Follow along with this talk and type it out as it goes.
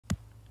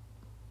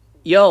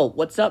Yo,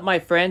 what's up, my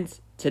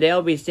friends? Today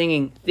I'll be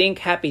singing Think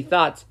Happy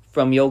Thoughts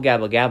from Yo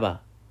Gabba Gabba.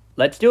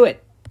 Let's do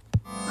it.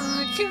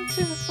 I can't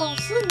seem to fall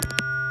asleep.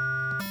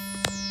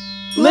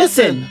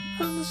 Listen!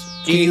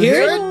 Do you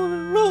hear it?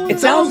 It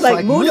sounds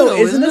like Muno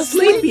isn't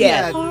asleep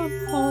yet.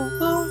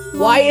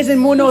 Why isn't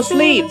Muno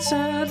asleep?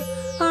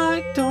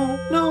 I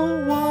don't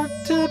know what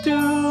to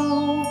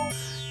do.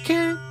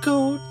 Can't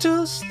go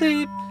to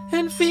sleep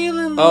and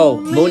feeling lonely.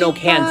 Oh, Muno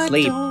can't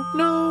sleep. I don't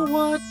know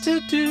what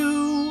to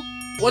do.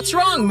 What's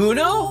wrong,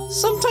 Muno?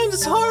 Sometimes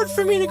it's hard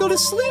for me to go to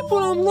sleep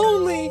when I'm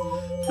lonely.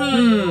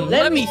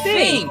 Let me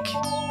think.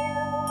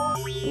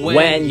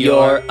 When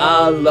you're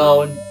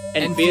alone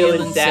and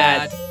feeling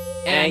sad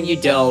and you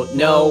don't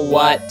know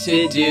what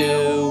to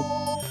do.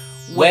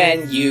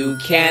 When you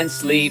can't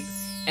sleep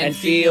and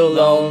feel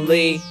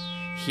lonely,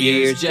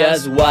 here's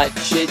just what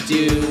you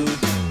do.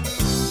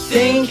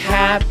 Think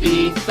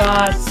happy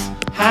thoughts,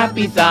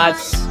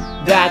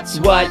 that's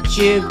what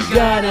you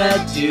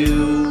gonna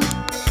do.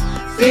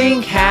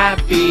 Think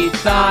happy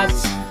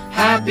thoughts,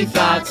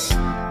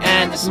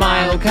 and a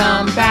smile will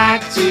come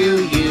back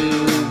to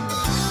you.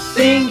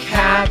 Think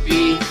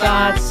happy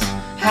thoughts,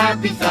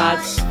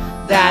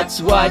 that's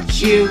what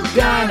you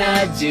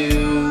gonna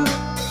do.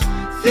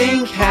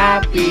 Think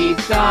happy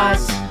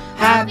thoughts,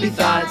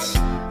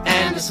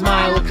 and a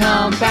smile will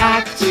come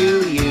back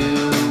to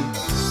you.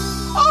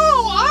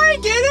 Oh, I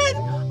get it!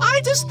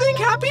 I just think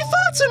happy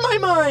thoughts in my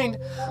mind.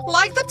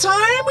 Like the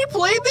time we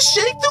played the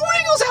Shake the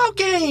Wiggles Out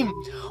game.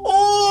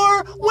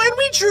 Or when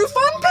we drew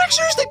fun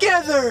pictures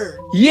together.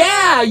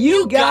 Yeah,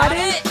 you got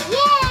it!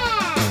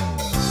 Yeah!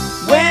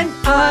 When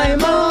I'm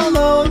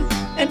alone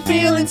and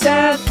feeling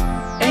sad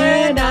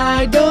and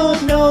I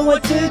don't know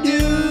what to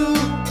do.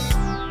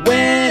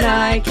 When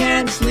I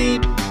can't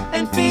sleep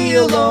and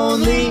feel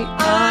lonely,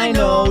 I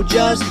know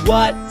just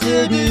what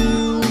to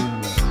do.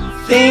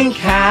 Think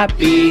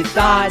happy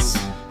thoughts,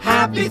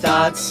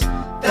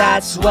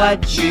 that's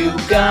what you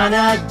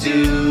gonna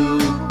do.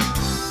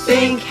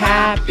 Think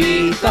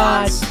happy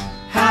thoughts,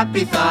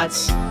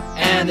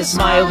 and a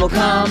smile will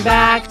come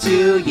back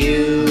to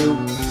you.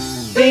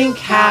 Think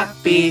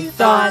happy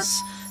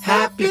thoughts,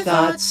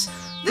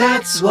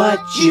 that's what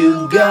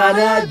you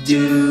gotta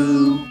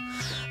do.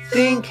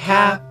 Think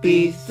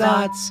happy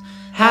thoughts,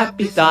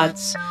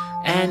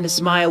 and a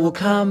smile will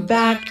come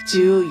back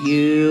to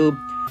you.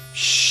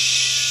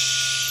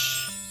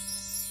 Shh.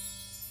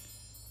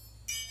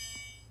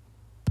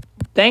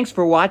 Thanks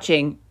for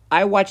watching.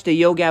 I watched the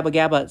Yo Gabba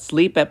Gabba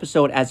sleep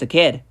episode as a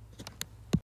kid.